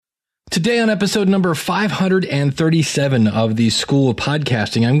Today on episode number 537 of the School of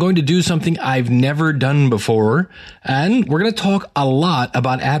Podcasting, I'm going to do something I've never done before, and we're going to talk a lot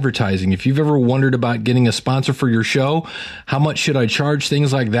about advertising. If you've ever wondered about getting a sponsor for your show, how much should I charge,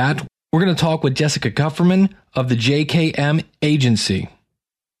 things like that, we're going to talk with Jessica Kupferman of the JKM Agency.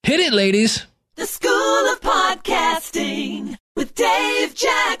 Hit it, ladies! The School of Podcasting with Dave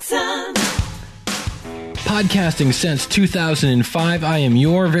Jackson. Podcasting since 2005, I am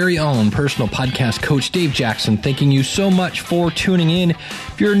your very own personal podcast coach, Dave Jackson, thanking you so much for tuning in.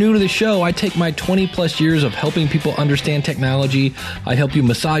 If you're new to the show, I take my 20 plus years of helping people understand technology. I help you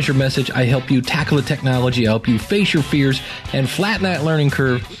massage your message. I help you tackle the technology. I help you face your fears and flatten that learning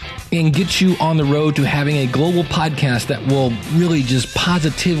curve and get you on the road to having a global podcast that will really just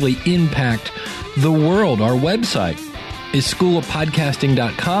positively impact the world. Our website is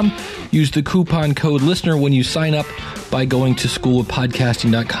schoolofpodcasting.com. Use the coupon code LISTENER when you sign up by going to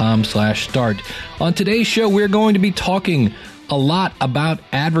schoolofpodcasting.com/start. On today's show, we're going to be talking a lot about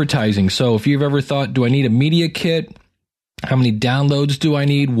advertising. So if you've ever thought, do I need a media kit? How many downloads do I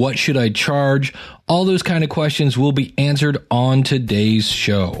need? What should I charge? All those kind of questions will be answered on today's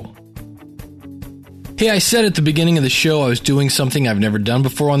show. Hey, I said at the beginning of the show I was doing something I've never done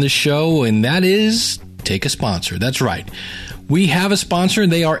before on this show, and that is take a sponsor. That's right. We have a sponsor.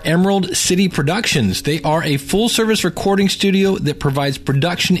 They are Emerald City Productions. They are a full-service recording studio that provides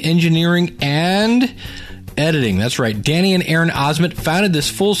production engineering and editing. That's right. Danny and Aaron Osment founded this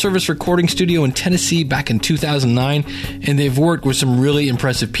full-service recording studio in Tennessee back in 2009, and they've worked with some really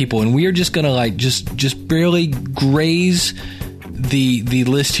impressive people. And we are just going to just barely graze the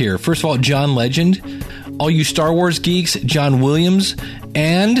list here. First of all, John Legend. All you Star Wars geeks, John Williams,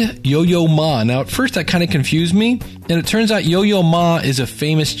 and Yo-Yo Ma. Now, at first, that kind of confused me, and it turns out Yo-Yo Ma is a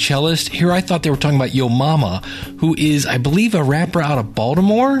famous cellist. Here, I thought they were talking about Yo Mama, who is, I believe, a rapper out of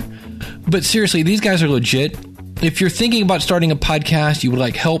Baltimore. But seriously, these guys are legit. If you're thinking about starting a podcast, you would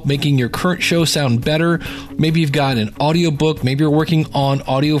like help making your current show sound better, maybe you've got an audiobook, maybe you're working on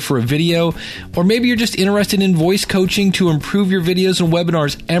audio for a video, or maybe you're just interested in voice coaching to improve your videos and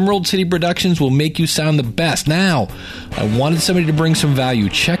webinars, Emerald City Productions will make you sound the best. Now, I wanted somebody to bring some value.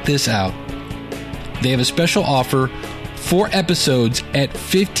 Check this out. They have a special offer, 4 episodes at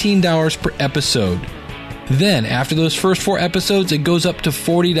 $15 per episode. Then, after those first 4 episodes, it goes up to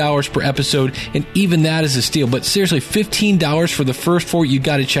 $40 per episode, and even that is a steal. But seriously, $15 for the first 4, you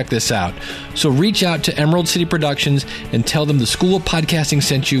got to check this out. So reach out to Emerald City Productions and tell them the School of Podcasting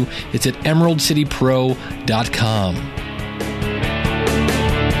sent you. It's at emeraldcitypro.com.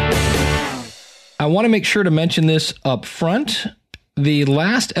 I want to make sure to mention this up front. The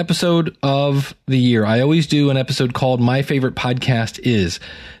last episode of the year, I always do an episode called My Favorite Podcast Is.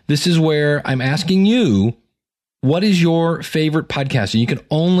 This is where I'm asking you, what is your favorite podcast? And you can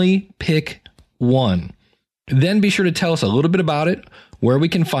only pick one. Then be sure to tell us a little bit about it, where we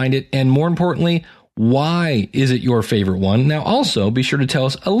can find it, and more importantly, why is it your favorite one? Now, also be sure to tell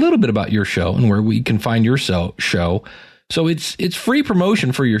us a little bit about your show and where we can find your show. So it's free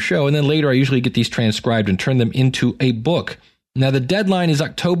promotion for your show. And then later, I usually get these transcribed and turn them into a book. Now, the deadline is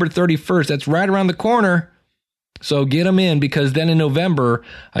October 31st. That's right around the corner. So get them in, because then in November,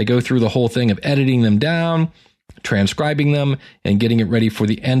 I go through the whole thing of editing them down, transcribing them, and getting it ready for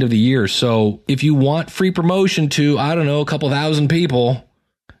the end of the year. So if you want free promotion to, I don't know, a couple thousand people,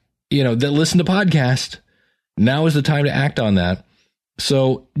 that listen to podcasts, now is the time to act on that.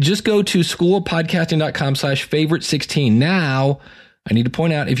 So just go to schoolofpodcasting.com/favorite16. Now, I need to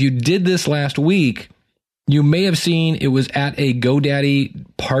point out, if you did this last week, you may have seen it was at a GoDaddy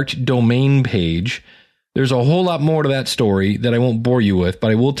parked domain page. There's a whole lot more to that story that I won't bore you with,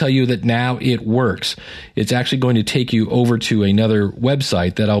 but I will tell you that now it works. It's actually going to take you over to another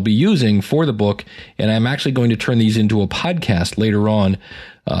website that I'll be using for the book, and I'm actually going to turn these into a podcast later on.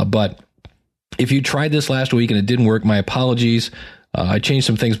 But if you tried this last week and it didn't work, my apologies. I changed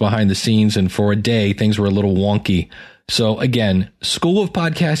some things behind the scenes, and for a day, things were a little wonky. So again,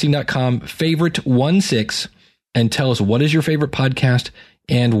 schoolofpodcasting.com, favorite16, and tell us what is your favorite podcast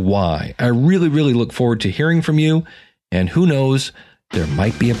and why. I really, really look forward to hearing from you. And who knows, there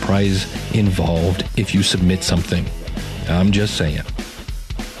might be a prize involved if you submit something. I'm just saying.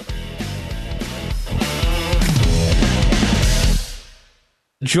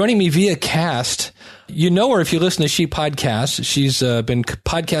 Joining me via cast, you know her if you listen to She Podcasts. She's been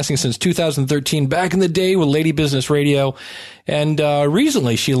podcasting since 2013, back in the day with Lady Business Radio. And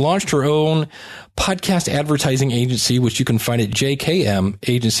recently she launched her own podcast advertising agency, which you can find at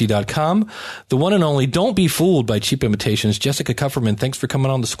jkmagency.com. The one and only, don't be fooled by cheap imitations, Jessica Kupferman. Thanks for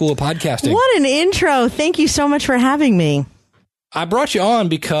coming on the School of Podcasting. What an intro. Thank you so much for having me. I brought you on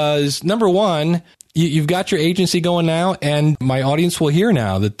because, number one, you've got your agency going now, and my audience will hear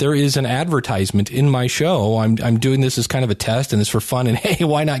now that there is an advertisement in my show. I'm doing this as kind of a test, and it's for fun. And hey,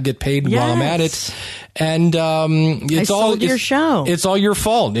 why not get paid while I'm at it? And your show. It's all your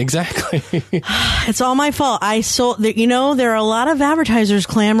fault, exactly. It's all my fault. There are a lot of advertisers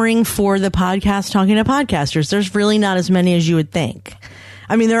clamoring for the podcast Talking to Podcasters. There's really not as many as you would think.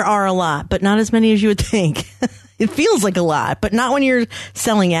 I mean, there are a lot, but not as many as you would think. It feels like a lot, but not when you're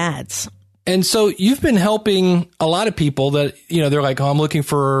selling ads. And so you've been helping a lot of people that, they're like, oh, I'm looking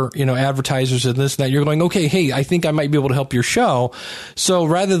for, advertisers and this and that. You're going, okay, hey, I think I might be able to help your show. So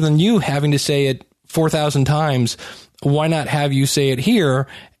rather than you having to say it 4,000 times, why not have you say it here?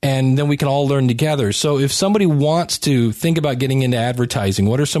 And then we can all learn together. So if somebody wants to think about getting into advertising,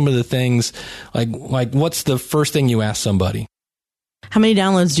 what are some of the things, like what's the first thing you ask somebody? How many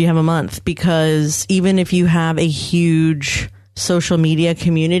downloads do you have a month? Because even if you have a huge social media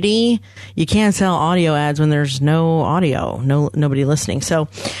community, you can't sell audio ads when there's no audio, nobody listening. So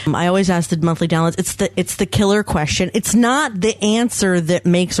I always ask the monthly downloads. It's the killer question. It's not the answer that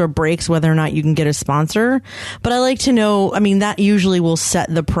makes or breaks whether or not you can get a sponsor, but I like to know, that usually will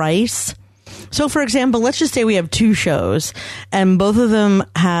set the price. So for example, let's just say we have 2 shows and both of them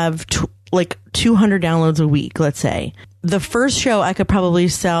have 200 downloads a week, let's say. The first show I could probably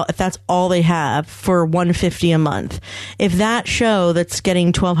sell, if that's all they have, for $150 a month. If that show that's getting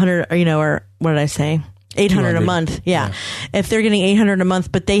 1,200, or what did I say? 800 a month. Yeah. If they're getting 800 a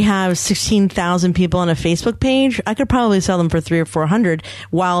month, but they have 16,000 people on a Facebook page, I could probably sell them for 300 or 400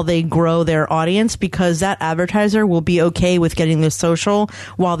 while they grow their audience, because that advertiser will be okay with getting the social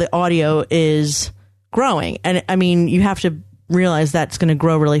while the audio is growing. And you have to realize that's going to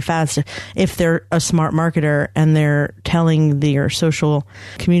grow really fast if they're a smart marketer and they're telling their social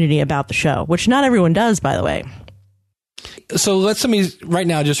community about the show, which not everyone does, by the way. So let somebody right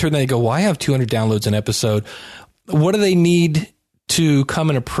now just heard that and go, well, I have 200 downloads an episode. What do they need to come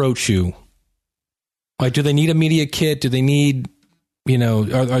and approach you? Like, do they need a media kit? Do they need,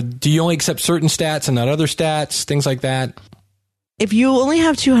 or do you only accept certain stats and not other stats, things like that? If you only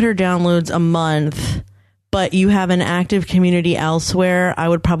have 200 downloads a month, but you have an active community elsewhere, I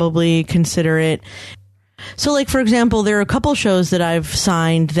would probably consider it. So, for example, there are a couple shows that I've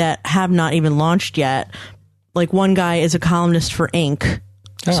signed that have not even launched yet. Like, one guy is a columnist for Inc.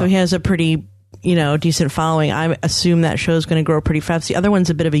 Oh. So he has a pretty, decent following. I assume that show is going to grow pretty fast. The other one's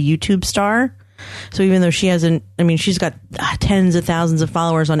a bit of a YouTube star. So even though she hasn't, she's got tens of thousands of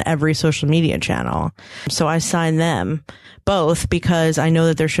followers on every social media channel. So I signed them both because I know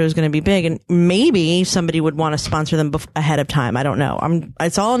that their show is going to be big, and maybe somebody would want to sponsor them ahead of time. I don't know.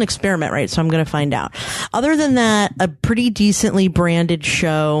 It's all an experiment, right? So I'm going to find out. Other than that, a pretty decently branded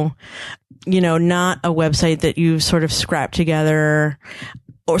show, not a website that you've sort of scrapped together,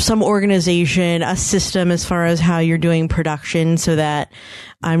 or some organization, a system as far as how you're doing production, so that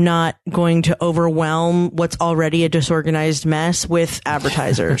I'm not going to overwhelm what's already a disorganized mess with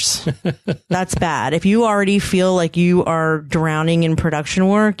advertisers. That's bad. If you already feel like you are drowning in production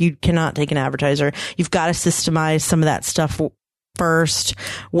work, you cannot take an advertiser. You've got to systemize some of that stuff first,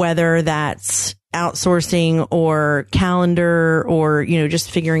 whether that's outsourcing or calendar or,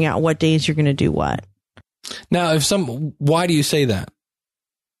 just figuring out what days you're going to do what. Now, why do you say that?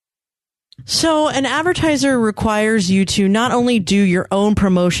 So an advertiser requires you to not only do your own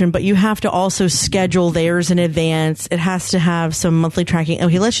promotion, but you have to also schedule theirs in advance. It has to have some monthly tracking.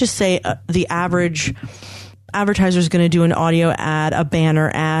 Okay, let's just say the average advertiser is going to do an audio ad, a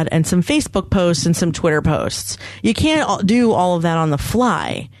banner ad, and some Facebook posts and some Twitter posts. You can't do all of that on the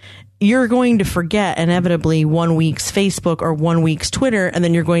fly. You're going to forget inevitably 1 week's Facebook or 1 week's Twitter, and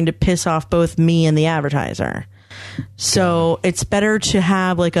then you're going to piss off both me and the advertiser. So it's better to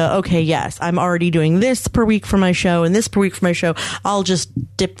have okay, yes, I'm already doing this per week for my show and this per week for my show. I'll just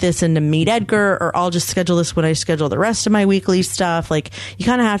dip this into Meet Edgar, or I'll just schedule this when I schedule the rest of my weekly stuff. You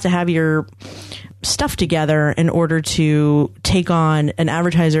kind of have to have your stuff together in order to take on an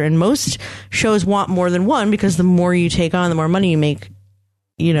advertiser. And most shows want more than one, because the more you take on, the more money you make,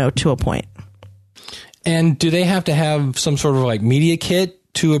 to a point. And do they have to have some sort of media kit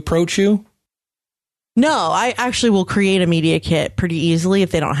to approach you? No, I actually will create a media kit pretty easily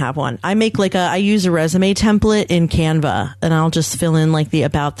if they don't have one. I make I use a resume template in Canva, and I'll just fill in the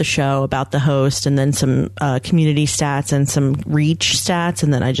about the show, about the host, and then some community stats and some reach stats,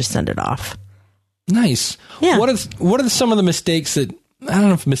 and then I just send it off. Nice. Yeah. What are some of the mistakes that, I don't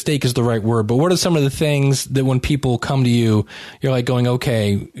know if mistake is the right word, but what are some of the things that when people come to you, you're going,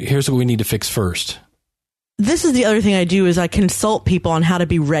 okay, here's what we need to fix first? this is the other thing I do is I consult people on how to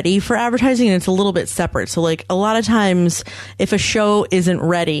be ready for advertising, and it's a little bit separate. So like a lot of times if a show isn't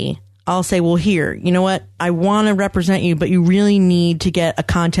ready, I'll say, well, here, you know what? I want to represent you, but you really need to get a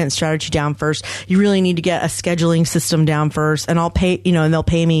content strategy down first. You really need to get a scheduling system down first, and I'll pay, and they'll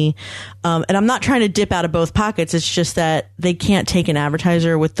pay me. And I'm not trying to dip out of both pockets. It's just that they can't take an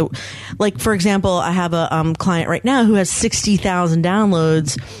advertiser with like, for example, I have a client right now who has 60,000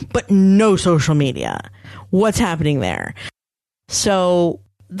 downloads, but no social media. What's happening there? So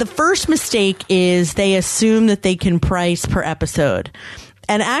the first mistake is they assume that they can price per episode.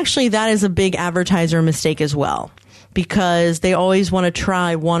 And actually, that is a big advertiser mistake as well, because they always want to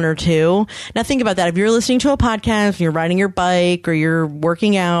try one or two. Now, think about that. If you're listening to a podcast, you're riding your bike or you're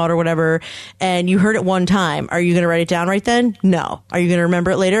working out or whatever, and you heard it one time, are you going to write it down right then? No. Are you going to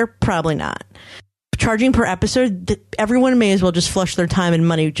remember it later? Probably not. Charging per episode, everyone may as well just flush their time and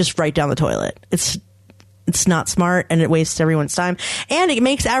money just right down the toilet. It's not smart, and it wastes everyone's time. And it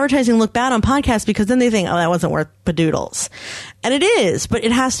makes advertising look bad on podcasts, because then they think, oh, that wasn't worth padoodles. And it is, but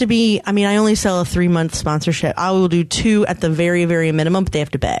it has to be. I mean, I only sell a 3-month sponsorship. I will do 2 at the very, very minimum, but they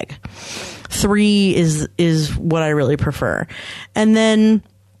have to beg. 3 is what I really prefer. And then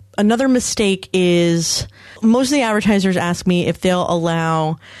another mistake is most of the advertisers ask me if they'll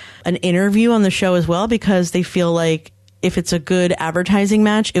allow an interview on the show as well, because they feel like if it's a good advertising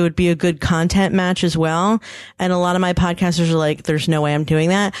match, it would be a good content match as well. And a lot of my podcasters are like, there's no way I'm doing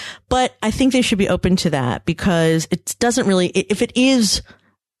that. But I think they should be open to that, because it doesn't really, if it is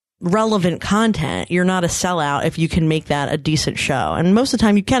relevant content, you're not a sellout if you can make that a decent show. And most of the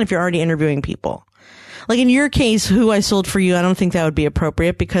time you can if you're already interviewing people. Like in your case, Who I Sold For You, I don't think that would be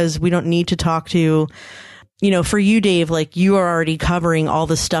appropriate, because we don't need to talk to, for you, Dave, like you are already covering all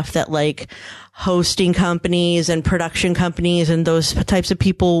the stuff that like hosting companies and production companies and those types of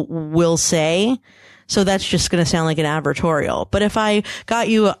people will say. So that's just going to sound like an advertorial. But if I got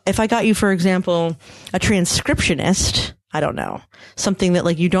you, for example, a transcriptionist, I don't know, something that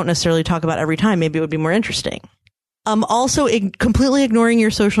like you don't necessarily talk about every time, maybe it would be more interesting. Also completely ignoring your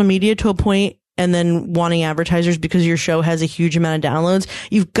social media to a point and then wanting advertisers because your show has a huge amount of downloads.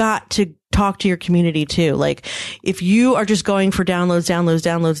 You've got to talk to your community too. Like if you are just going for downloads,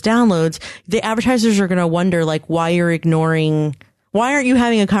 the advertisers are going to wonder like why aren't you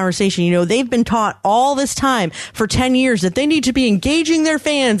having a conversation? They've been taught all this time for 10 years that they need to be engaging their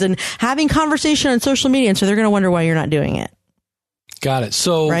fans and having conversation on social media. And so they're going to wonder why you're not doing it. Got it.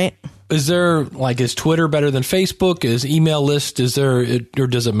 So right? Is Twitter better than Facebook? Is email list, or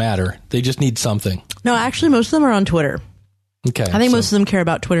does it matter? They just need something. No, actually most of them are on Twitter. Okay. I think most of them care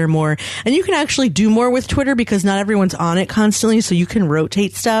about Twitter more. And you can actually do more with Twitter because not everyone's on it constantly, so you can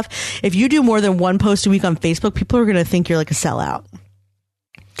rotate stuff. If you do more than one post a week on Facebook, people are going to think you're like a sellout.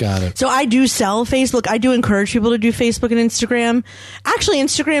 Got it. So I do sell Facebook. I do encourage people to do Facebook and Instagram. Actually,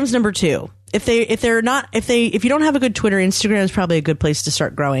 Instagram's number 2. If you don't have a good Twitter, Instagram is probably a good place to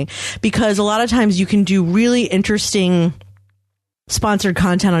start growing, because a lot of times you can do really interesting sponsored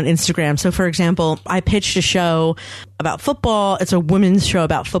content on Instagram. So for example, I pitched a show about football. It's a women's show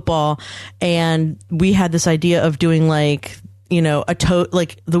about football. And we had this idea of doing like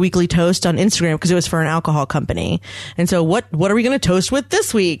the weekly toast on Instagram, because it was for an alcohol company. And so what are we going to toast with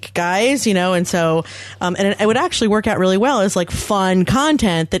this week, guys? And so, and it would actually work out really well as like fun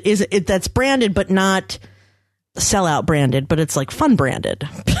content that's branded, but not sellout branded, but it's like fun branded.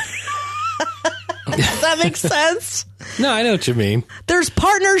 Does that make sense? No, I know what you mean. There's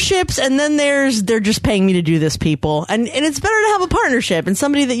partnerships, and then they're just paying me to do this, people. And it's better to have a partnership and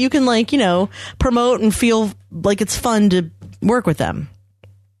somebody that you can promote and feel like it's fun to work with them.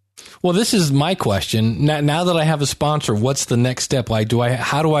 Well, this is my question. Now that I have a sponsor, what's the next step? Like, do I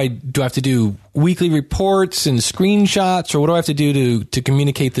have to do weekly reports and screenshots, or what do I have to do to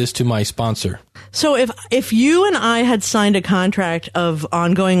communicate this to my sponsor? So if you and I had signed a contract of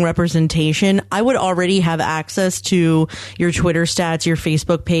ongoing representation, I would already have access to your Twitter stats, your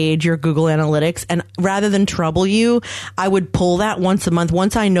Facebook page, your Google Analytics. And rather than trouble you, I would pull that once a month.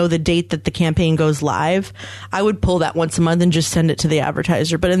 Once I know the date that the campaign goes live, I would pull that once a month and just send it to the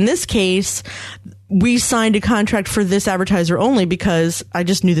advertiser. But in this case, we signed a contract for this advertiser only because I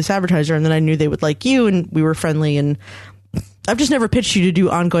just knew this advertiser, and then I knew they would like you, and we were friendly. And I've just never pitched you to do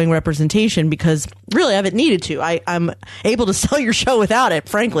ongoing representation because really I haven't needed to. I'm able to sell your show without it,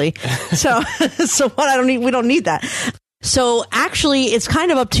 frankly. So we don't need that. So actually it's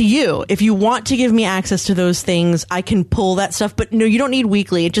kind of up to you. If you want to give me access to those things, I can pull that stuff. But no, you don't need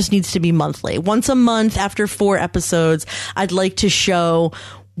weekly. It just needs to be monthly. Once a month after 4 episodes, I'd like to show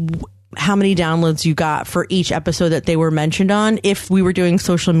how many downloads you got for each episode that they were mentioned on. If we were doing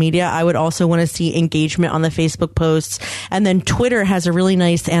social media, I would also want to see engagement on the Facebook posts. And then Twitter has a really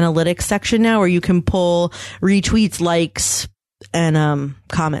nice analytics section now where you can pull retweets, likes, and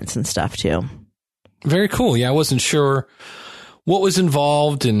comments and stuff too. Very cool. Yeah, I wasn't sure what was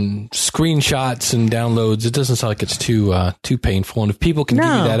involved in screenshots and downloads. It doesn't sound like it's too painful. And if people can give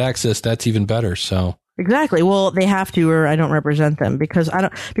you that access, that's even better. So exactly. Well, they have to, or I don't represent them because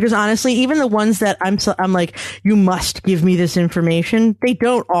honestly, even the ones that I'm like, you must give me this information. They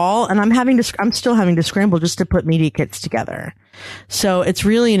don't all. And I'm still having to scramble just to put media kits together. So it's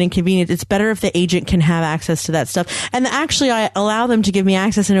really an inconvenience. It's better if the agent can have access to that stuff. And actually, I allow them to give me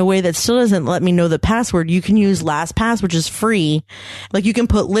access in a way that still doesn't let me know the password. You can use LastPass, which is free. Like you can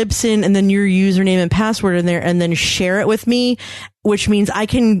put Libsyn and then your username and password in there and then share it with me, which means I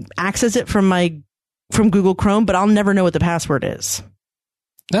can access it from Google Chrome, but I'll never know what the password is.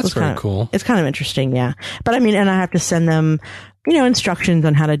 That's very cool. It's kind of interesting, yeah. But I mean, and I have to send them, instructions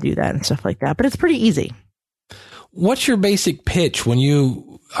on how to do that and stuff like that. But it's pretty easy. What's your basic pitch when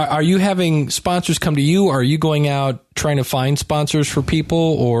are you having sponsors come to you? Or are you going out trying to find sponsors for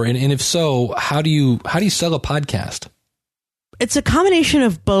people? And if so, how do you sell a podcast? It's a combination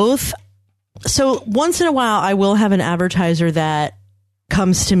of both. So once in a while, I will have an advertiser that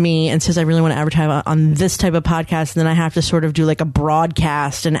comes to me and says, I really want to advertise on this type of podcast. And then I have to sort of do like a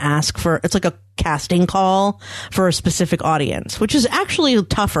broadcast and ask for, it's like a casting call for a specific audience, which is actually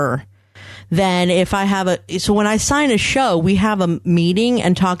tougher than if I have so when I sign a show, we have a meeting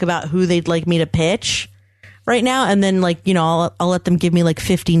and talk about who they'd like me to pitch right now. And then I'll let them give me like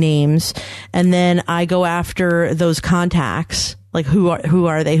 50 names. And then I go after those contacts. Like who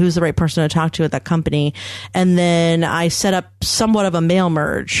are they? Who's the right person to talk to at that company? And then I set up somewhat of a mail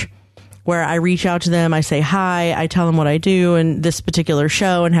merge where I reach out to them. I say, hi, I tell them what I do in this particular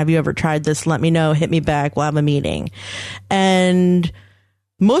show. And have you ever tried this? Let me know. Hit me back. We'll have a meeting. And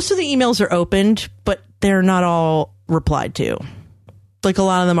most of the emails are opened, but they're not all replied to. Like a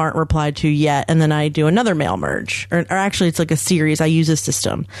lot of them aren't replied to yet. And then I do another mail merge or actually it's like a series. I use a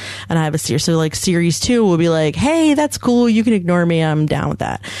system and I have a series. So like series 2 will be like, hey, that's cool. You can ignore me. I'm down with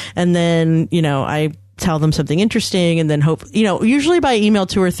that. And then, I tell them something interesting and then usually by email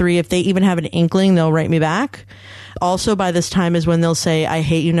 2 or 3, if they even have an inkling, they'll write me back. Also, by this time is when they'll say, I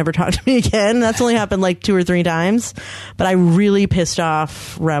hate you, never talk to me again. That's only happened like 2 or 3 times. But I really pissed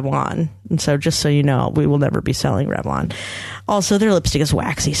off Revlon. And so just so you know, we will never be selling Revlon. Also, their lipstick is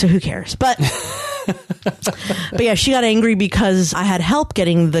waxy, so who cares? But yeah, she got angry because I had help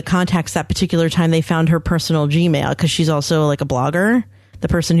getting the contacts that particular time. They found her personal Gmail because she's also like a blogger, the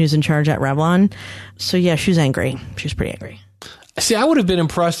person who's in charge at Revlon. So yeah, she was angry. She was pretty angry. See, I would have been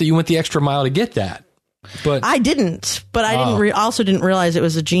impressed that you went the extra mile to get that. But I didn't. But I also didn't realize it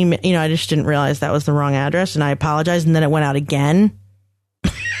was a Gmail. I just didn't realize that was the wrong address, and I apologized. And then it went out again.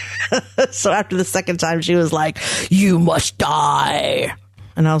 So after the second time, she was like, "You must die,"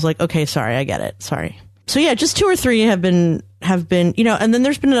 and I was like, "Okay, sorry, I get it. Sorry." So yeah, just 2 or 3 have been, and then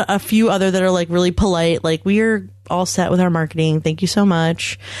there's been a few other that are like really polite, like we are all set with our marketing. Thank you so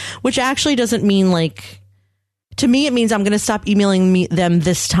much. Which actually doesn't mean like. To me, it means I'm going to stop emailing them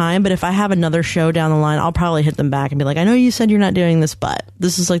this time. But if I have another show down the line, I'll probably hit them back and be like, I know you said you're not doing this, but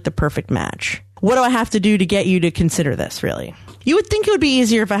this is like the perfect match. What do I have to do to get you to consider this, really? You would think it would be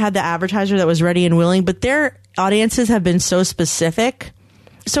easier if I had the advertiser that was ready and willing, but their audiences have been so specific.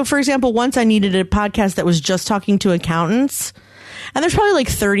 So, for example, once I needed a podcast that was just talking to accountants. And there's probably like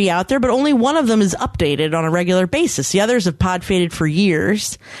 30 out there, but only one of them is updated on a regular basis. The others have pod faded for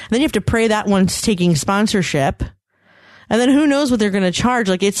years. And then you have to pray that one's taking sponsorship. And then who knows what they're going to charge.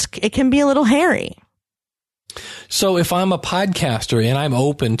 Like it can be a little hairy. So if I'm a podcaster and I'm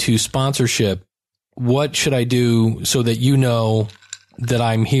open to sponsorship, what should I do so that you know that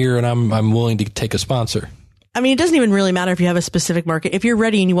I'm here and I'm willing to take a sponsor? I mean, it doesn't even really matter if you have a specific market. If you're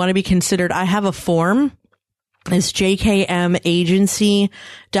ready and you want to be considered, I have a form. It's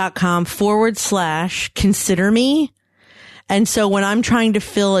jkmagency.com/consider me. And so when I'm trying to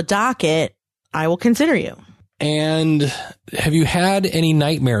fill a docket, I will consider you. And have you had any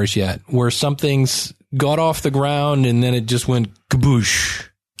nightmares yet where something's got off the ground and then it just went kaboosh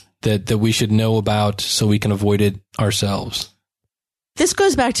that we should know about so we can avoid it ourselves? This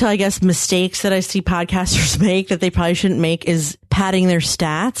goes back to, I guess, mistakes that I see podcasters make that they probably shouldn't make is padding their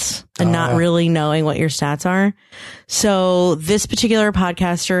stats and not really knowing what your stats are. So this particular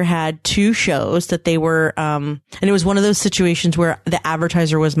podcaster had 2 shows that they were, and it was one of those situations where the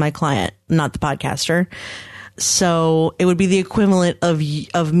advertiser was my client, not the podcaster. So it would be the equivalent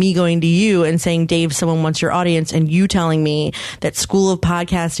of me going to you and saying, Dave, someone wants your audience, and you telling me that School of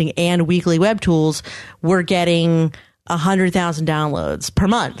Podcasting and Weekly Web Tools were getting 100,000 downloads per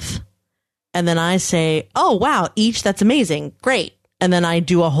month. And then I say, oh, wow, each, that's amazing. Great. And then I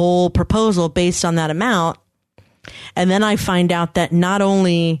do a whole proposal based on that amount. And then I find out that not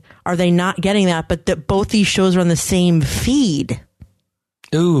only are they not getting that, but that both these shows are on the same feed.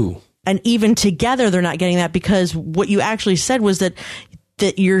 Ooh. And even together, they're not getting that, because what you actually said was that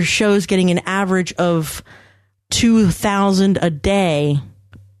your show's getting an average of 2,000 a day.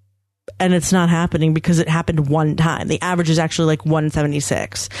 And it's not happening because it happened one time. The average is actually like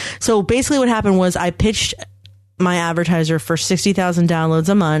 176. So basically what happened was I pitched my advertiser for 60,000 downloads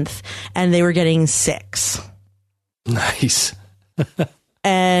a month, and they were getting 6. Nice.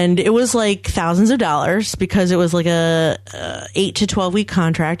 And it was like thousands of dollars, because it was like a 8 to 12 week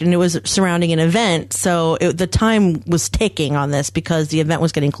contract, and it was surrounding an event. So the time was ticking on this because the event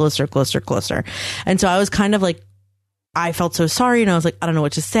was getting closer. And so I was kind of like, I felt so sorry, and I was like, I don't know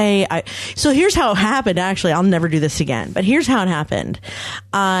what to say. So here's how it happened. Actually, I'll never do this again, but here's how it happened.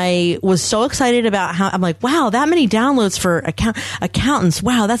 I was so excited about how I'm like, wow, that many downloads for accountants.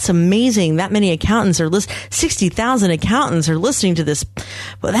 Wow, that's amazing. That many accountants are 60,000 accountants are listening to this.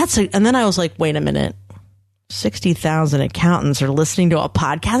 But and then I was like, wait a minute. 60,000 accountants are listening to a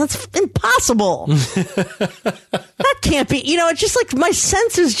podcast. That's impossible. That can't be, it's just like my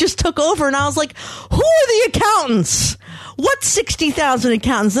senses just took over, and I was like, who are the accountants? What 60,000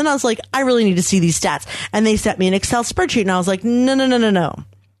 accountants? And I was like, I really need to see these stats. And they sent me an Excel spreadsheet, and I was like, no.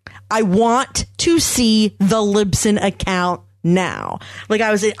 I want to see the Libsyn account now. Like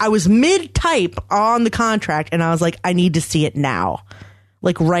I was mid type on the contract, and I was like, I need to see it now,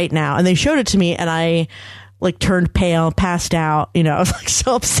 like right now. And they showed it to me, and I like turned pale, passed out, I was like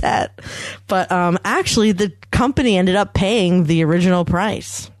so upset. But actually the company ended up paying the original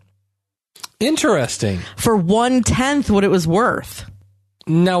price. Interesting. For 1/10 what it was worth.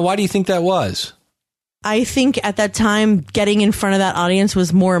 Now, why do you think that was? I think at that time, getting in front of that audience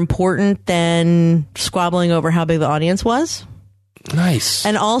was more important than squabbling over how big the audience was. Nice.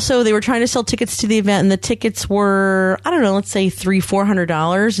 And also they were trying to sell tickets to the event, and the tickets were, I don't know, let's say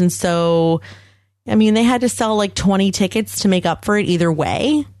 $300-$400. And so, I mean, they had to sell like 20 tickets to make up for it either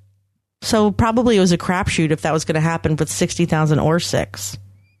way. So probably it was a crapshoot if that was going to happen with 60,000 or 6.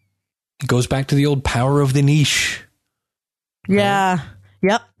 It goes back to the old power of the niche. Yeah. Right?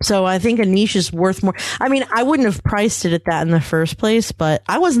 Yep. So I think a niche is worth more. I mean, I wouldn't have priced it at that in the first place, but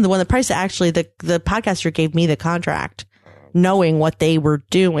I wasn't the one that priced it. Actually, the podcaster gave me the contract, knowing what they were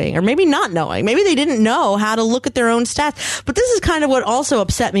doing, or maybe not knowing. Maybe they didn't know how to look at their own stats. But this is kind of what also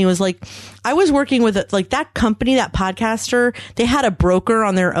upset me, was like, I was working with like that company, that podcaster, they had a broker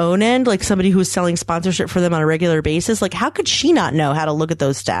on their own end, like somebody who was selling sponsorship for them on a regular basis. Like, how could she not know how to look at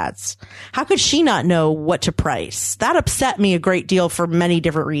those stats? How could she not know what to price? That upset me a great deal for many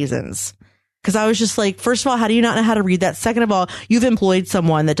different reasons. Because I was just like, first of all, how do you not know how to read that? Second of all, you've employed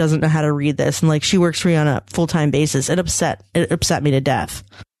someone that doesn't know how to read this, and like she works for you on a full-time basis. It upset me to death.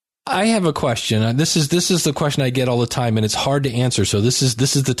 I have a question. This is the question I get all the time, and it's hard to answer. So this is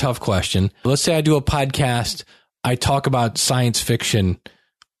the tough question. Let's say I do a podcast. I talk about science fiction.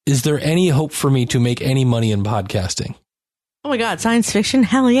 Is there any hope for me to make any money in podcasting? Oh my God, science fiction?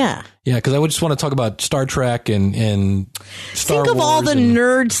 Hell yeah. Yeah, because I would just want to talk about Star Trek and Star Wars. Think of all the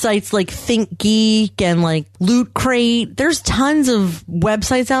nerd sites like ThinkGeek and like Loot Crate. There's tons of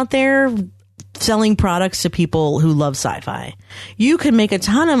websites out there selling products to people who love sci-fi. You could make a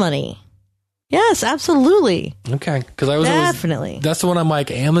ton of money. Yes, absolutely. Okay, because I was definitely. That's the one I'm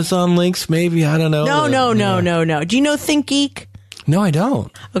like, Amazon links, maybe? I don't know. No. Do you know ThinkGeek? No, I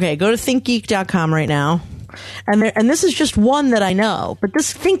don't. Okay, go to thinkgeek.com right now. And this is just one that I know, but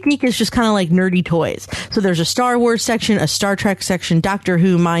this ThinkGeek is just kind of like nerdy toys. So there's a Star Wars section, a Star Trek section, Doctor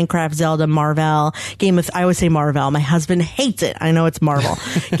Who, Minecraft, Zelda, Marvel, I always say Marvel. My husband hates it. I know it's Marvel.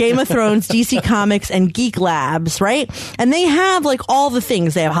 Game of Thrones, DC Comics, and Geek Labs, right? And they have like all the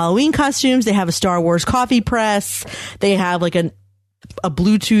things. They have Halloween costumes. They have a Star Wars coffee press. They have like a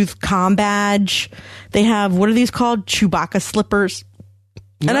Bluetooth comm badge. They have, what are these called? Chewbacca slippers.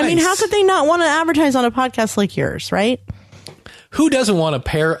 And nice. I mean, how could they not want to advertise on a podcast like yours, right? Who doesn't want a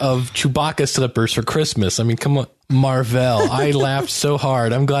pair of Chewbacca slippers for Christmas? I mean, come on, Marvel. I laughed so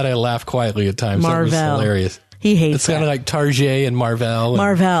hard. I'm glad I laughed quietly at times. Marvel. That was hilarious. He hates it. It's kind of like Target and Marvel.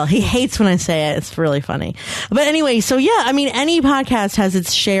 Marvel. He hates when I say it. It's really funny. But anyway, so yeah, I mean, any podcast has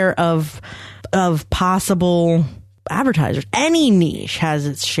its share of possible advertisers. Any niche has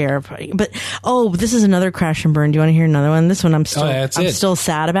its share of, but this is another crash and burn. Do you want to hear another one? This one I'm still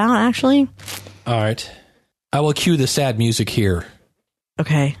sad about, actually. All right. I will cue the sad music here.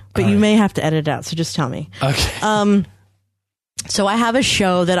 Okay. But you may have to edit it out, so just tell me. Okay. So I have a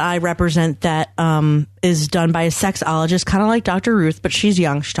show that I represent that is done by a sexologist, kind of like Dr. Ruth, but she's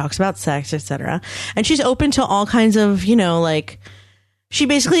young. She talks about sex, etc. And she's open to all kinds of, like, she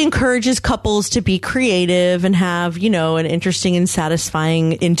basically encourages couples to be creative and have, an interesting and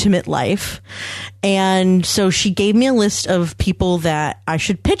satisfying intimate life. And so she gave me a list of people that I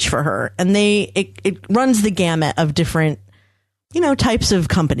should pitch for her. And it runs the gamut of different, types of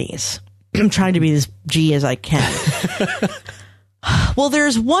companies. I'm trying to be as G as I can. Well,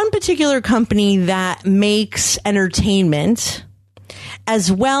 there's one particular company that makes entertainment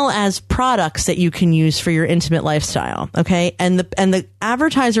as well as products that you can use for your intimate lifestyle. Okay. And the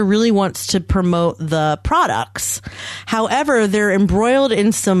advertiser really wants to promote the products. However, they're embroiled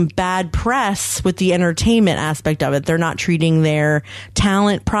in some bad press with the entertainment aspect of it. They're not treating their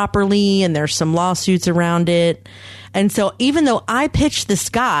talent properly, and there's some lawsuits around it. And so even though I pitched this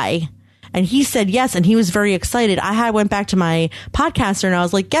guy, and he said yes, and he was very excited, I went back to my podcaster and I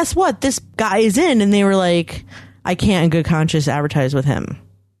was like, guess what? This guy is in. And they were like, I can't in good conscience advertise with him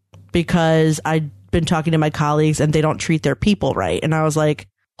because I've been talking to my colleagues and they don't treat their people right. And I was like,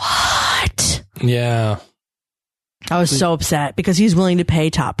 what? Yeah. I was so upset because he's willing to pay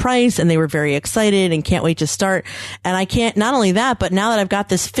top price, and they were very excited and can't wait to start. And I can't, not only that, but now that I've got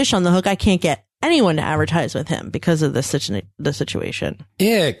this fish on the hook, I can't get anyone to advertise with him because of the situation.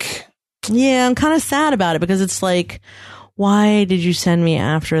 Ick. Yeah, I'm kind of sad about it because it's like, why did you send me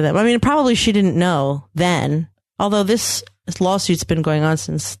after them? I mean, probably she didn't know then, although this lawsuit's been going on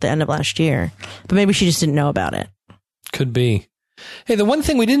since the end of last year, but maybe she just didn't know about it. Could be. Hey, the one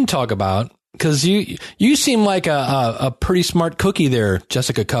thing we didn't talk about, because you seem like a pretty smart cookie there,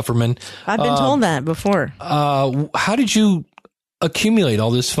 Jessica Kupferman. I've been told that before. How did you accumulate all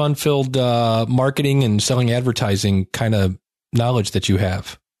this fun-filled marketing and selling advertising kind of knowledge that you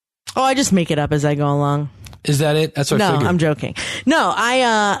have? Oh, I just make it up as I go along. Is that it? That's what I figured. No, I'm joking. No,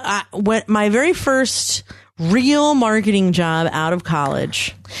 I went my very first real marketing job out of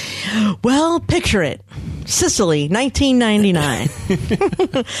college. Well, picture it. Sicily,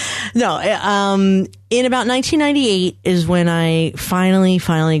 1999. No, in about 1998 is when I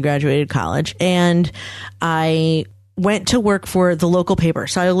finally graduated college, and I went to work for the local paper.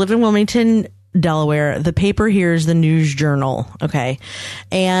 So I live in Wilmington, Delaware. The paper here is the News Journal. Okay.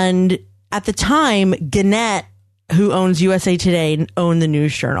 And at the time, Gannett, who owns USA Today, owned the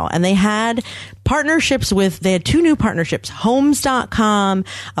News Journal. And they had they had two new partnerships, homes.com,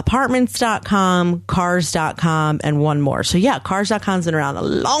 apartments.com, cars.com, and one more. So yeah, cars.com's been around a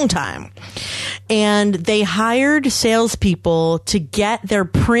long time. And they hired salespeople to get their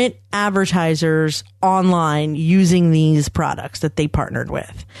print advertisers online using these products that they partnered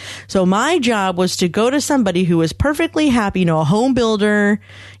with. So my job was to go to somebody who was perfectly happy, a home builder,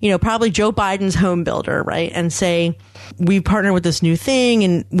 probably Joe Biden's home builder, right? And say, we partnered with this new thing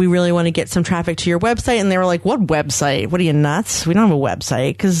and we really want to get some traffic to your website. And they were like, what website? What are you, nuts? We don't have a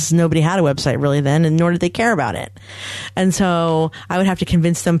website, because nobody had a website really then, and nor did they care about it. And so I would have to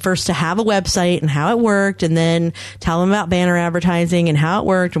convince them first to have a website and how it worked, and then tell them about banner advertising and how it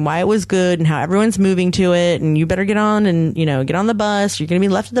worked and why it was good and how everyone's moving to it. And you better get on and, get on the bus. You're going to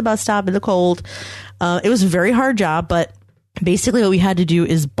be left at the bus stop in the cold. It was a very hard job, but basically what we had to do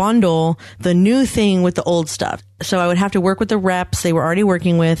is bundle the new thing with the old stuff. So I would have to work with the reps they were already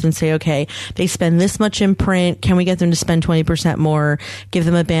working with and say, okay, they spend this much in print. Can we get them to spend 20% more? Give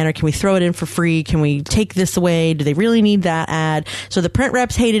them a banner. Can we throw it in for free? Can we take this away? Do they really need that ad? So the print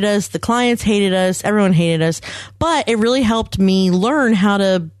reps hated us. The clients hated us. Everyone hated us. But it really helped me learn how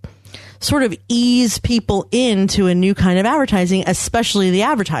to sort of ease people into a new kind of advertising, especially the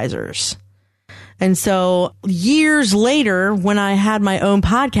advertisers. And so years later, when I had my own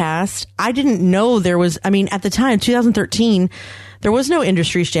podcast, I didn't know there was, at the time, 2013, there was no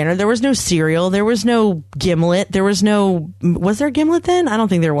industry standard. There was no Serial. There was no Gimlet. Was there Gimlet then? I don't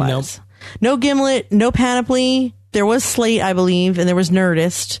think there was. Nope. No Gimlet, no Panoply. There was Slate, I believe, and there was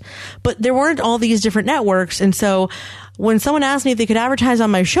Nerdist, but there weren't all these different networks. And so when someone asked me if they could advertise on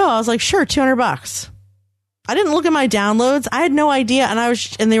my show, I was like, sure, $200. I didn't look at my downloads. I had no idea.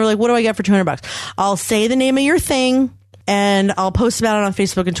 And they were like, what do I get for $200? I'll say the name of your thing and I'll post about it on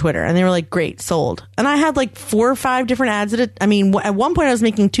Facebook and Twitter. And they were like, great, sold. And I had like 4 or 5 different ads at one point I was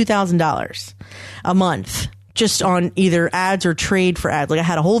making $2,000 a month just on either ads or trade for ads. Like I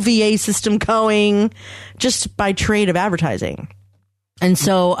had a whole VA system going just by trade of advertising. And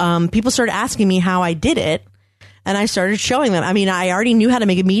so, people started asking me how I did it. And I started showing them. I mean, I already knew how to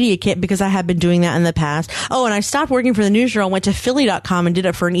make a media kit because I had been doing that in the past. Oh, and I stopped working for the newsreel, went to Philly.com and did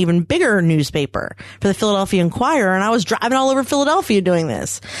it for an even bigger newspaper, for the Philadelphia Inquirer. And I was driving all over Philadelphia doing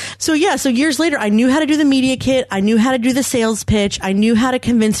this. So yeah, so years later, I knew how to do the media kit. I knew how to do the sales pitch. I knew how to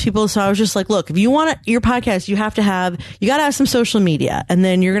convince people. So I was just like, look, if you want your podcast, you got to have some social media, and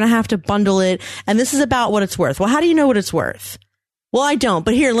then you're going to have to bundle it. And this is about what it's worth. Well, how do you know what it's worth? Well, I don't,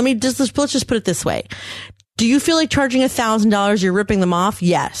 but here, let's just put it this way. Do you feel like charging $1,000? You're ripping them off?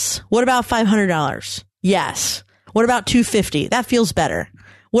 Yes. What about $500? Yes. What about $250? That feels better.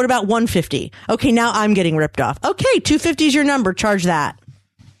 What about $150? Okay, now I'm getting ripped off. Okay, $250 is your number. Charge that.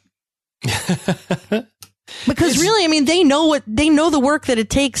 Because really, I mean, they know the work that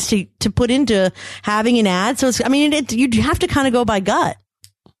it takes to put into having an ad. So you have to kind of go by gut.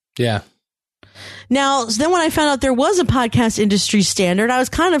 Yeah. Now, then when I found out there was a podcast industry standard, I was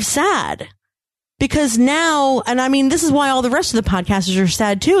kind of sad. Because now, and I mean, this is why all the rest of the podcasters are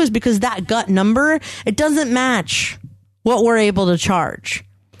sad too, is because that gut number, it doesn't match what we're able to charge.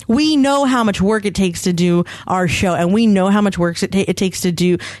 We know how much work it takes to do our show, and we know how much work it takes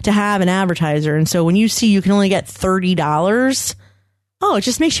to have an advertiser. And so when you see you can only get $30, it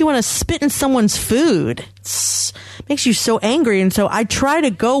just makes you want to spit in someone's food. It makes you so angry. And so I try to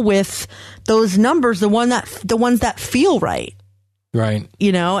go with those numbers, the ones that feel right. Right.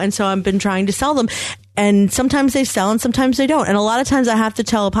 And so I've been trying to sell them, and sometimes they sell and sometimes they don't. And a lot of times I have to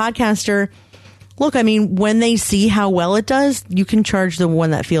tell a podcaster, look, I mean, when they see how well it does, you can charge the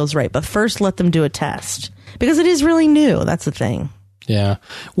one that feels right. But first, let them do a test, because it is really new. That's the thing. Yeah.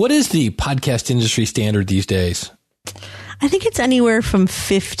 What is the podcast industry standard these days? I think it's anywhere from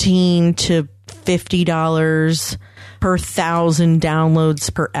 $15 to $50 per 1,000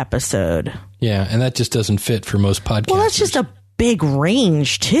 downloads per episode. Yeah. And that just doesn't fit for most podcasters. Well, that's just a big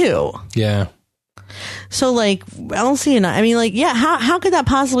range too. Yeah. So like Elsie and I mean, like, yeah, how could that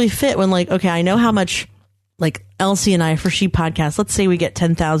possibly fit when, like, okay, I know how much, like, Elsie and I for She Podcast, let's say we get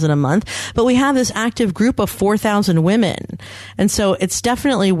 10,000 a month, but we have this active group of 4,000 women. And so it's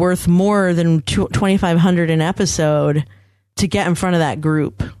definitely worth more than $2,500 an episode to get in front of that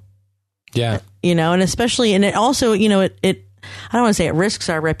group. Yeah. And especially, and it also, it I don't want to say it risks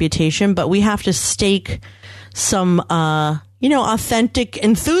our reputation, but we have to stake some, authentic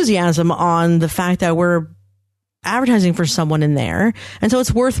enthusiasm on the fact that we're advertising for someone in there. And so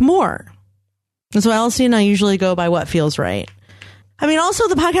it's worth more. And so Elsie and I usually go by what feels right. I mean, also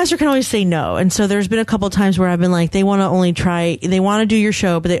the podcaster can always say no. And so there's been a couple of times where I've been like, they want to do your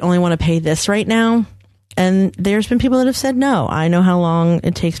show, but they only want to pay this right now. And there's been people that have said no. I know how long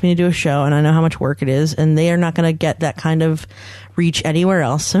it takes me to do a show, and I know how much work it is, and they are not going to get that kind of reach anywhere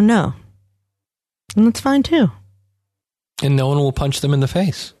else. So no. And that's fine too. And no one will punch them in the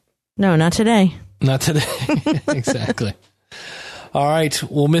face. No, not today. Not today. Exactly. All right.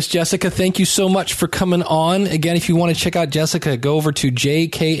 Well, Miss Jessica, thank you so much for coming on. Again, if you want to check out Jessica, go over to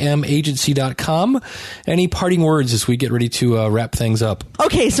jkmagency.com. Any parting words as we get ready to wrap things up?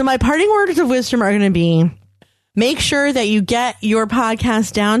 Okay, so my parting words of wisdom are going to be, make sure that you get your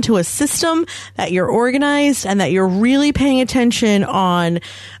podcast down to a system, that you're organized, and that you're really paying attention on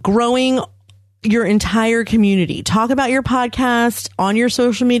growing your entire community. Talk about your podcast on your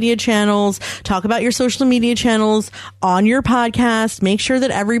social media channels. Talk about your social media channels on your podcast. Make sure that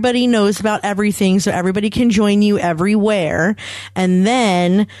everybody knows about everything so everybody can join you everywhere. And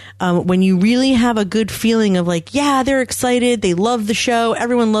then when you really have a good feeling of like, yeah, they're excited, they love the show,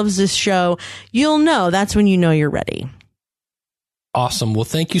 everyone loves this show, you'll know. That's when you know you're ready. Awesome. Well,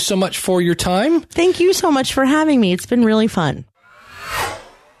 thank you so much for your time. Thank you so much for having me. It's been really fun.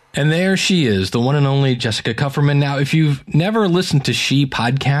 And there she is, the one and only Jessica Kupferman. Now, if you've never listened to She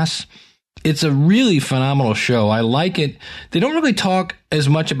Podcasts, it's a really phenomenal show. I like it. They don't really talk as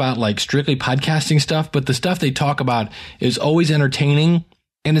much about like strictly podcasting stuff, but the stuff they talk about is always entertaining.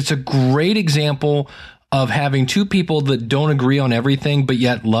 And it's a great example of having two people that don't agree on everything, but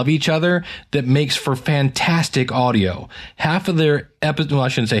yet love each other, that makes for fantastic audio. Half of their episodes, well, I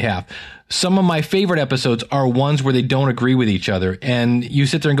shouldn't say half. Some of my favorite episodes are ones where they don't agree with each other. And you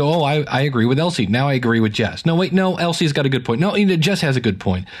sit there and go, oh, I agree with Elsie. Now I agree with Jess. No, wait, no, Elsie's got a good point. No, Jess has a good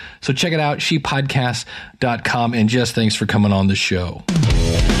point. So check it out, shepodcast.com. And Jess, thanks for coming on the show.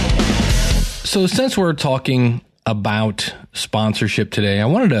 So since we're talking about sponsorship today, I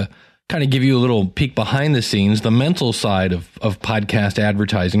wanted to kind of give you a little peek behind the scenes, the mental side of podcast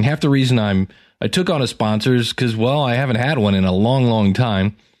advertising. Half the reason I took on a sponsor is because, well, I haven't had one in a long, long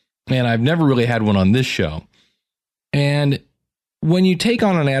time. And I've never really had one on this show. And when you take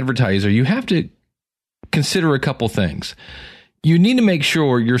on an advertiser, you have to consider a couple things. You need to make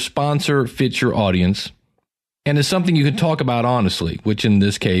sure your sponsor fits your audience. and it's something you can talk about honestly, which in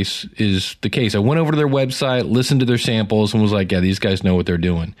this case is the case. I went over to their website, listened to their samples, and was like, yeah, these guys know what they're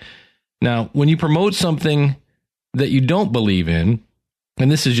doing. Now, when you promote something that you don't believe in,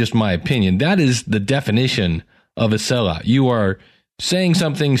 and this is just my opinion, that is the definition of a sellout. You are saying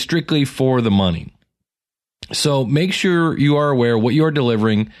something strictly for the money. So make sure you are aware of what you are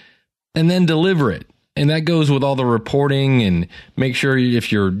delivering and then deliver it. And that goes with all the reporting, and make sure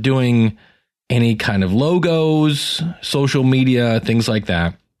if you're doing any kind of logos, social media, things like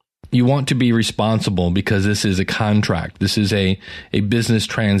that, you want to be responsible because this is a contract. This is a business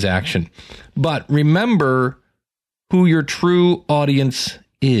transaction. But remember who your true audience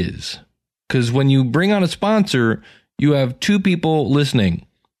is. Because when you bring on a sponsor, you have two people listening,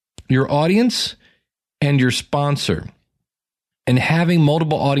 your audience and your sponsor. And having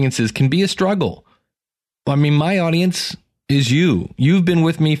multiple audiences can be a struggle. I mean, my audience is you. You've been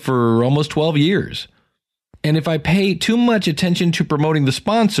with me for almost 12 years. And if I pay too much attention to promoting the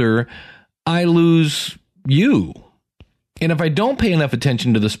sponsor, I lose you. And if I don't pay enough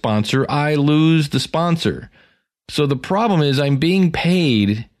attention to the sponsor, I lose the sponsor. So the problem is I'm being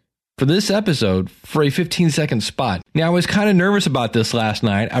paid for this episode for a 15-second spot. Now, I was kind of nervous about this last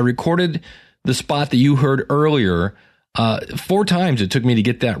night. I recorded the spot that you heard earlier. 4 times it took me to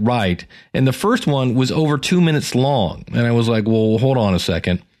get that right. And the first one was over 2 minutes long. And I was like, well, hold on a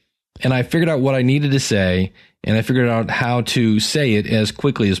second. And I figured out what I needed to say, and I figured out how to say it as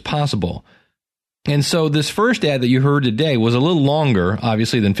quickly as possible. And so this first ad that you heard today was a little longer,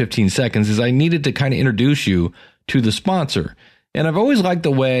 obviously, than 15 seconds, as I needed to kind of introduce you to the sponsor. And I've always liked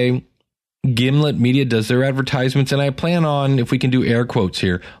the way Gimlet Media does their advertisements, and I plan on, if we can do air quotes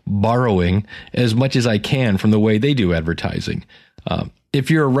here, borrowing as much as I can from the way they do advertising.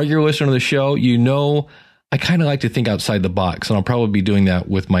 If you're a regular listener to the show, you know I kind of like to think outside the box, and I'll probably be doing that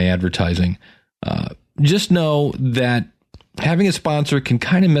with my advertising. Just know that having a sponsor can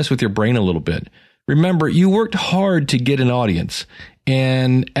kind of mess with your brain a little bit. Remember, you worked hard to get an audience,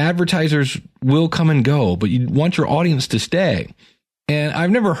 and advertisers will come and go, but you want your audience to stay. And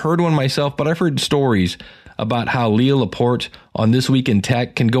I've never heard one myself, but I've heard stories about how Leo Laporte on This Week in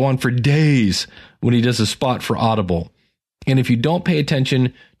Tech can go on for days when he does a spot for Audible. And if you don't pay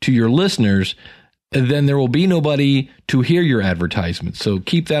attention to your listeners, then there will be nobody to hear your advertisements. So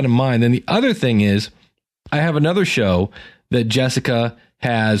keep that in mind. And the other thing is, I have another show that Jessica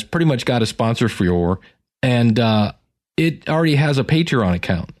has pretty much got a sponsor for, and it already has a Patreon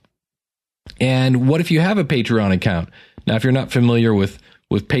account. And what if you have a Patreon account? Now, if you're not familiar with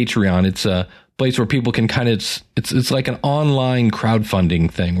Patreon, it's a place where people can kind of, it's like an online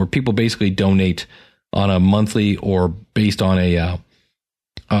crowdfunding thing where people basically donate on a monthly or based on a,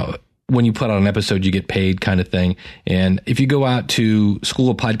 when you put out an episode, you get paid kind of thing. And if you go out to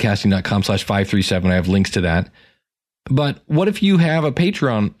schoolofpodcasting.com/537, I have links to that. But what if you have a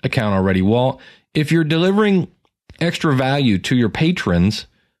Patreon account already? Well, if you're delivering extra value to your patrons,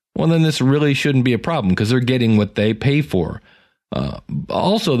 well, then this really shouldn't be a problem because they're getting what they pay for.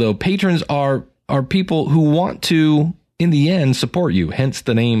 Also, though, patrons are people who want to, in the end, support you, hence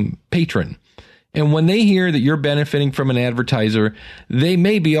the name patron. And when they hear that you're benefiting from an advertiser, they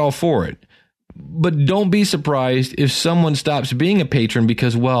may be all for it. But don't be surprised if someone stops being a patron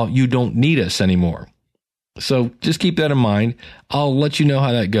because, well, you don't need us anymore. So just keep that in mind. I'll let you know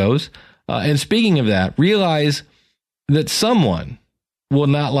how that goes. And speaking of that, realize that someone will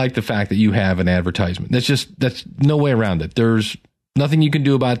not like the fact that you have an advertisement. That's no way around it. There's nothing you can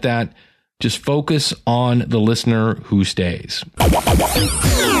do about that. Just focus on the listener who stays. In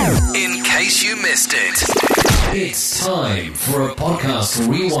case you missed it, it's time for a podcast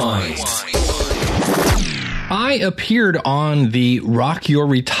rewind. I appeared on the Rock Your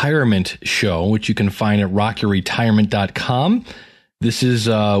Retirement show, which you can find at rockyourretirement.com. This is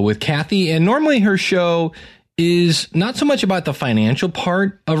with Kathy, and normally her show is not so much about the financial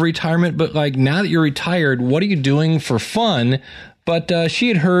part of retirement, but like, now that you're retired, what are you doing for fun? But she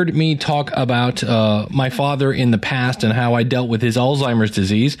had heard me talk about my father in the past and how I dealt with his Alzheimer's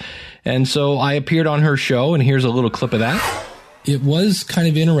disease. And so I appeared on her show, and here's a little clip of that. It was kind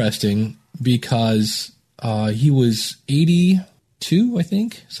of interesting because he was 82, I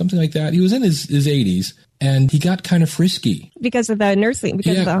think, something like that. He was in his 80s. And he got kind of frisky. Because of the nursing,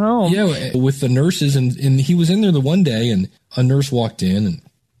 because of the home. Yeah, with the nurses. And he was in there the one day, and a nurse walked in, and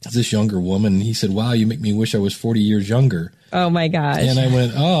it's this younger woman. And he said, wow, you make me wish I was 40 years younger. Oh, my gosh. And I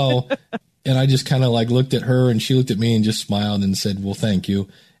went, oh. And I just kind of like looked at her, and she looked at me and just smiled and said, well, thank you.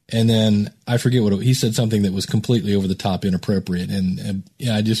 And then I forget what he said, something that was completely over the top inappropriate. And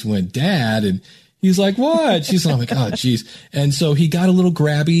I just went, Dad. And He's like, what? She's like, oh, geez. And so he got a little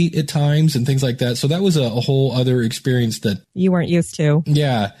grabby at times and things like that. So that was a whole other experience that you weren't used to.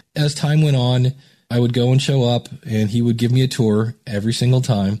 Yeah. As time went on, I would go and show up and he would give me a tour every single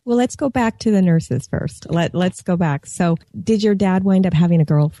time. Well, let's go back to the nurses first. Let's go back. So did your dad wind up having a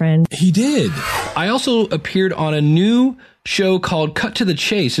girlfriend? He did. I also appeared on a new show called Cut to the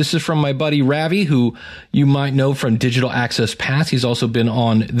Chase. This is from my buddy Ravi, who you might know from Digital Access Pass. He's also been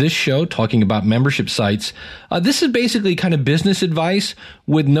on this show talking about membership sites. This is basically kind of business advice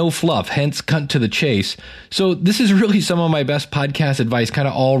with no fluff, hence Cut to the Chase. So this is really some of my best podcast advice kind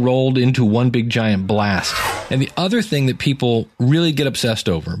of all rolled into one big giant blast. And the other thing that people really get obsessed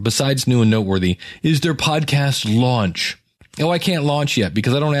over, besides new and noteworthy, is their podcast launch. Oh, I can't launch yet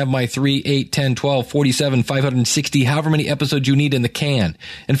because I don't have my 3, 8, 10, 12, 47, 560, however many episodes you need in the can.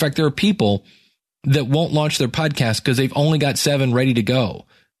 In fact, there are people that won't launch their podcast because they've only got 7 ready to go.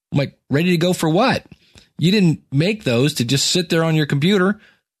 I'm like, ready to go for what? You didn't make those to just sit there on your computer.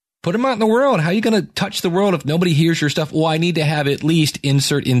 Put them out in the world. How are you going to touch the world if nobody hears your stuff? Well, I need to have at least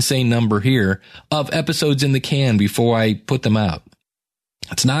insert insane number here of episodes in the can before I put them out.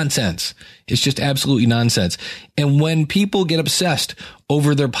 It's nonsense. It's just absolutely nonsense. And when people get obsessed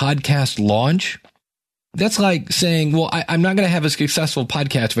over their podcast launch, that's like saying, well, I'm not going to have a successful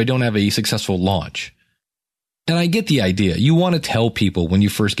podcast if I don't have a successful launch. And I get the idea. You want to tell people when you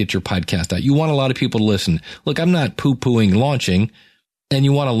first get your podcast out. You want a lot of people to listen. Look, I'm not poo-pooing launching. And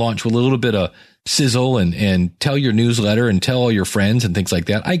you want to launch with a little bit of sizzle and tell your newsletter and tell all your friends and things like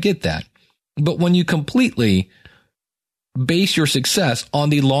that. I get that. But when you completely base your success on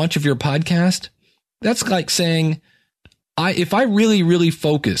the launch of your podcast, that's like saying, if I really, really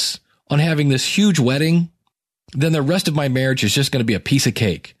focus on having this huge wedding, then the rest of my marriage is just going to be a piece of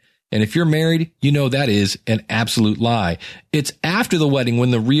cake. And if you're married, you know that is an absolute lie. It's after the wedding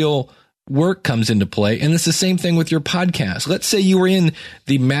when the real work comes into play. And it's the same thing with your podcast. Let's say you were in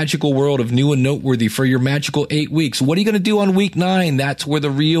the magical world of new and noteworthy for your magical 8 weeks. What are you going to do on week 9? That's where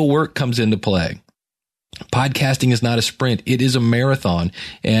the real work comes into play. Podcasting is not a sprint. It is a marathon.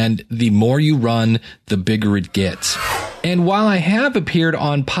 And the more you run, the bigger it gets. And while I have appeared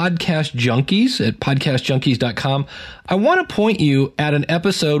on Podcast Junkies at podcastjunkies.com, I want to point you at an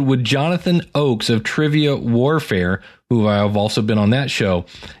episode with Jonathan Oakes of Trivia Warfare, who I've also been on that show.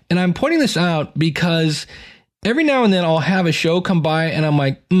 And I'm pointing this out because every now and then I'll have a show come by and I'm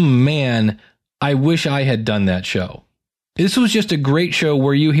like, man, I wish I had done that show. This was just a great show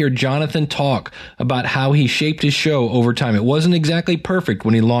where you hear Jonathan talk about how he shaped his show over time. It wasn't exactly perfect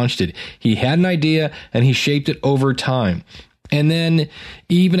when he launched it. He had an idea and he shaped it over time. And then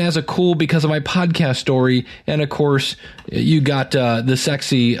even as a cool because of my podcast story, and of course, you got the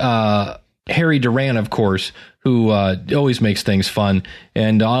sexy Harry Duran, of course, who always makes things fun.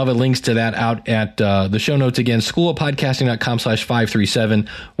 And I'll have links to that out at the show notes again, schoolofpodcasting.com/537,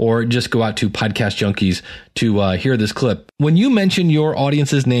 or just go out to Podcast Junkies to hear this clip. When you mention your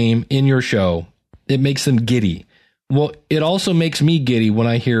audience's name in your show, it makes them giddy. Well, it also makes me giddy when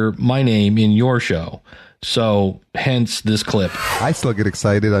I hear my name in your show. So hence this clip. I still get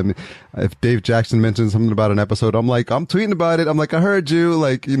excited. I mean, if Dave Jackson mentions something about an episode, I'm like, I'm tweeting about it. I'm like, I heard you.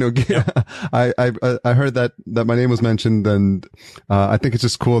 Like, you know, I heard that my name was mentioned, and I think it's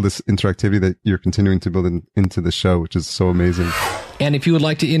just cool, this interactivity that you're continuing to build into the show, which is so amazing. And if you would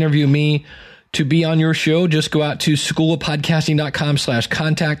like to interview me to be on your show, just go out to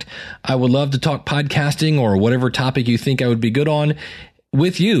schoolofpodcasting.com/contact. I would love to talk podcasting or whatever topic you think I would be good on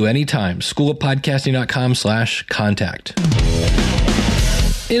with you anytime. schoolofpodcasting.com/contact.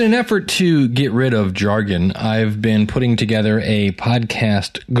 In an effort to get rid of jargon, I've been putting together a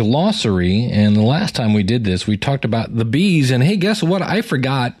podcast glossary. And the last time we did this, we talked about the B's. And hey, guess what? I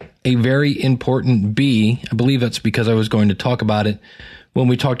forgot a very important B. I believe that's because I was going to talk about it when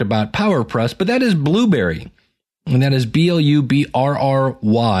we talked about PowerPress, but that is Blubrry. And that is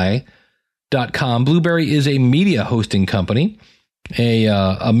BLUBRRY.com. Blubrry is a media hosting company.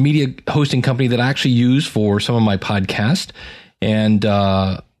 A media hosting company that I actually use for some of my podcasts. And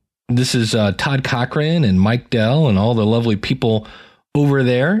this is Todd Cochran and Mike Dell and all the lovely people over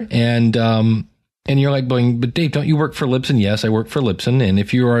there. And you're like, but Dave, don't you work for Libsyn? Yes, I work for Libsyn. And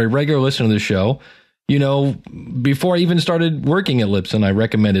if you are a regular listener to the show, you know, before I even started working at Libsyn, I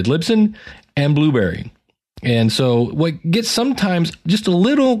recommended Libsyn and Blubrry. And so what gets sometimes just a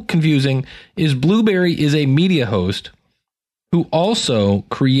little confusing is Blubrry is a media host who also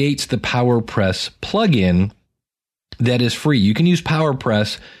creates the PowerPress plugin that is free. You can use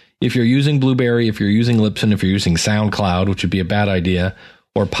PowerPress if you're using Blubrry, if you're using Libsyn, if you're using SoundCloud, which would be a bad idea,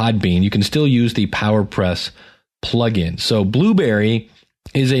 or Podbean. You can still use the PowerPress plugin. So Blubrry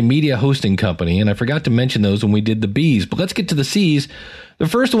is a media hosting company, and I forgot to mention those when we did the B's, but let's get to the C's. The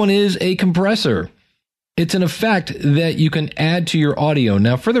first one is a compressor. It's an effect that you can add to your audio.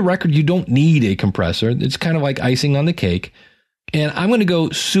 Now, for the record, you don't need a compressor. It's kind of like icing on the cake. And I'm going to go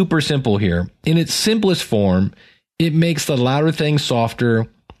super simple here. In its simplest form, it makes the louder things softer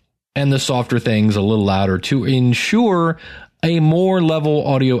and the softer things a little louder to ensure a more level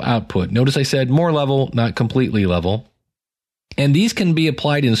audio output. Notice I said more level, not completely level. And these can be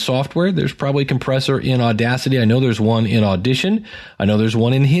applied in software. There's probably a compressor in Audacity. I know there's one in Audition. I know there's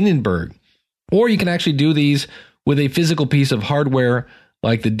one in Hindenburg. Or you can actually do these with a physical piece of hardware,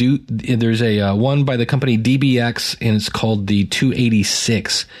 like there's a one by the company DBX, and it's called the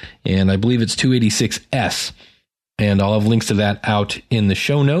 286, and I believe it's 286S. And I'll have links to that out in the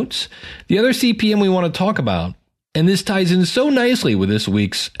show notes. The other CPM we want to talk about, and this ties in so nicely with this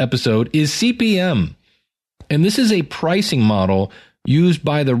week's episode, is CPM. And this is a pricing model used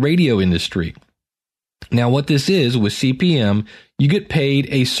by the radio industry. Now, what this is with CPM, you get paid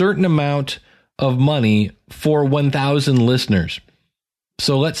a certain amount of money for 1,000 listeners.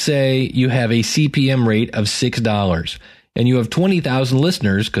 So let's say you have a CPM rate of $6 and you have 20,000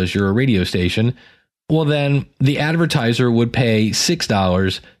 listeners because you're a radio station. Well, then the advertiser would pay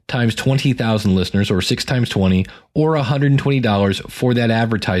 $6 times 20,000 listeners, or 6 times 20, or $120 for that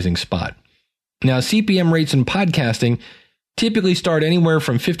advertising spot. Now, CPM rates in podcasting typically start anywhere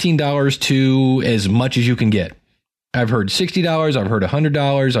from $15 to as much as you can get. I've heard $60, I've heard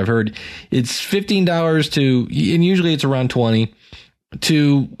 $100, I've heard it's $15 to, and usually it's around 20,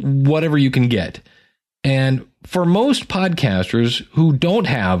 to whatever you can get. And for most podcasters who don't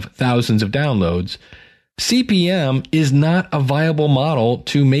have thousands of downloads, CPM is not a viable model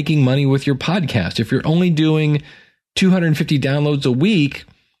to making money with your podcast. If you're only doing 250 downloads a week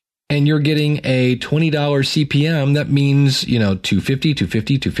and you're getting a $20 CPM, that means, $250,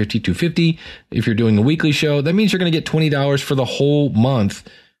 $250, $250, $250. If you're doing a weekly show, that means you're going to get $20 for the whole month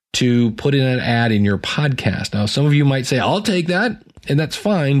to put in an ad in your podcast. Now, some of you might say, I'll take that, and that's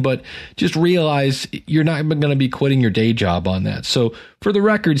fine, but just realize you're not going to be quitting your day job on that. So for the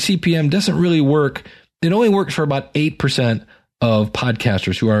record, CPM doesn't really work. It only works for about 8% of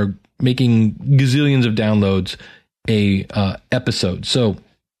podcasters who are making gazillions of downloads a episode. So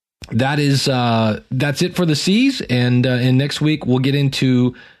that's it for the C's, and next week we'll get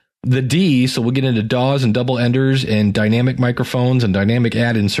into the D. So we'll get into DAWs and double enders and dynamic microphones and dynamic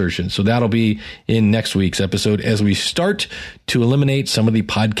ad insertions. So that'll be in next week's episode as we start to eliminate some of the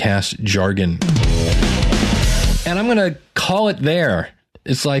podcast jargon. And I'm going to call it there.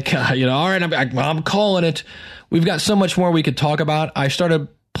 It's like, all right, I'm calling it. We've got so much more we could talk about. I started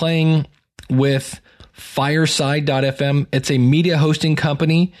playing with Fireside.fm. It's a media hosting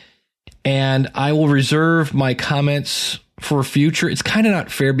company, and I will reserve my comments for future. It's kind of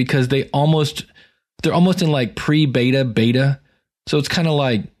not fair because they're almost in like pre-beta, beta. So it's kind of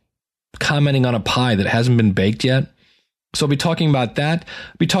like commenting on a pie that hasn't been baked yet. So I'll be talking about that.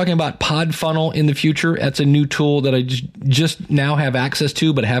 I'll be talking about PodFunnel in the future. That's a new tool that I just now have access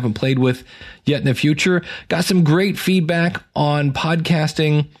to, but haven't played with yet in the future. Got some great feedback on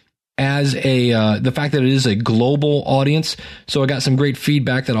podcasting as the fact that it is a global audience. So I got some great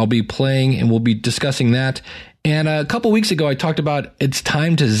feedback that I'll be playing, and we'll be discussing that. And a couple weeks ago, I talked about It's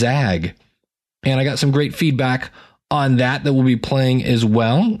Time to Zag, and I got some great feedback on that we'll be playing as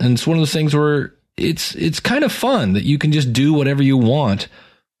well. And it's one of those things where it's kind of fun that you can just do whatever you want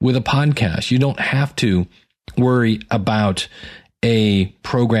with a podcast. You don't have to worry about a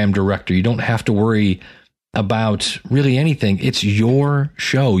program director. You don't have to worry about really anything. It's your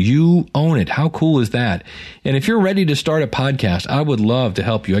show. You own it. How cool is that? And if you're ready to start a podcast, I would love to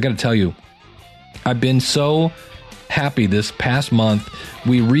help you. I got to tell you, I've been so happy this past month.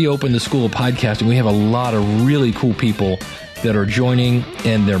 We reopened the School of Podcasting. We have a lot of really cool people that are joining,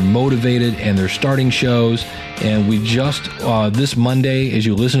 and they're motivated, and they're starting shows. And we just, this Monday, as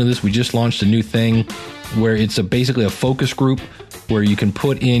you listen to this, we just launched a new thing where it's basically a focus group where you can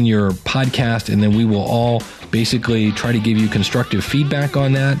put in your podcast, and then we will all basically try to give you constructive feedback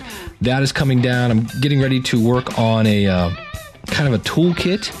on that. That is coming down. I'm getting ready to work on a kind of a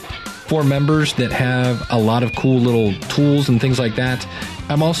toolkit for members that have a lot of cool little tools and things like that.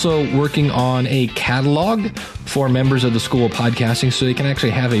 I'm also working on a catalog for members of the School of Podcasting so they can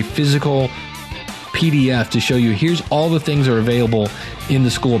actually have a physical PDF to show you here's all the things that are available in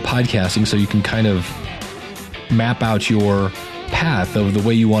the School of Podcasting, so you can kind of map out your path of the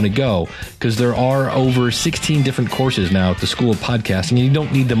way you want to go, because there are over 16 different courses now at the School of Podcasting, and you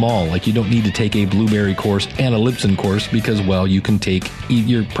don't need them all. Like, you don't need to take a Blueberry course and a Libsyn course because, well,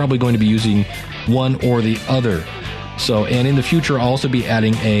 you're probably going to be using one or the other. So, and in the future, I'll also be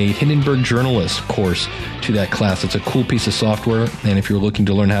adding a Hindenburg Journalist course to that class. It's a cool piece of software, and if you're looking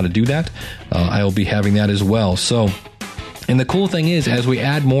to learn how to do that, I will be having that as well. So, and the cool thing is, as we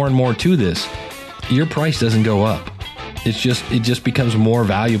add more and more to this, your price doesn't go up. It just becomes more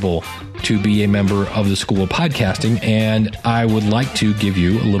valuable to be a member of the School of Podcasting, and I would like to give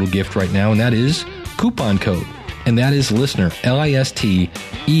you a little gift right now, and that is coupon code, and that is LISTENER, LISTENER,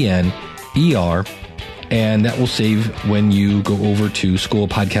 and that will save when you go over to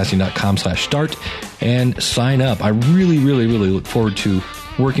schoolofpodcasting.com/start and sign up. I really, really, really look forward to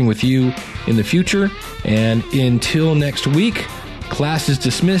working with you in the future, and until next week, class is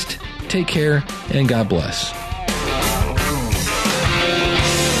dismissed. Take care, and God bless.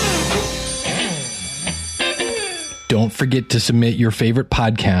 Don't forget to submit your favorite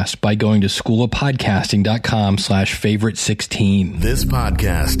podcast by going to schoolofpodcasting.com/favorite16. This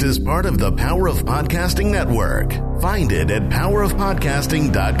podcast is part of the Power of Podcasting Network. Find it at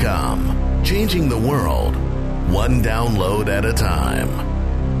powerofpodcasting.com. Changing the world, one download at a time.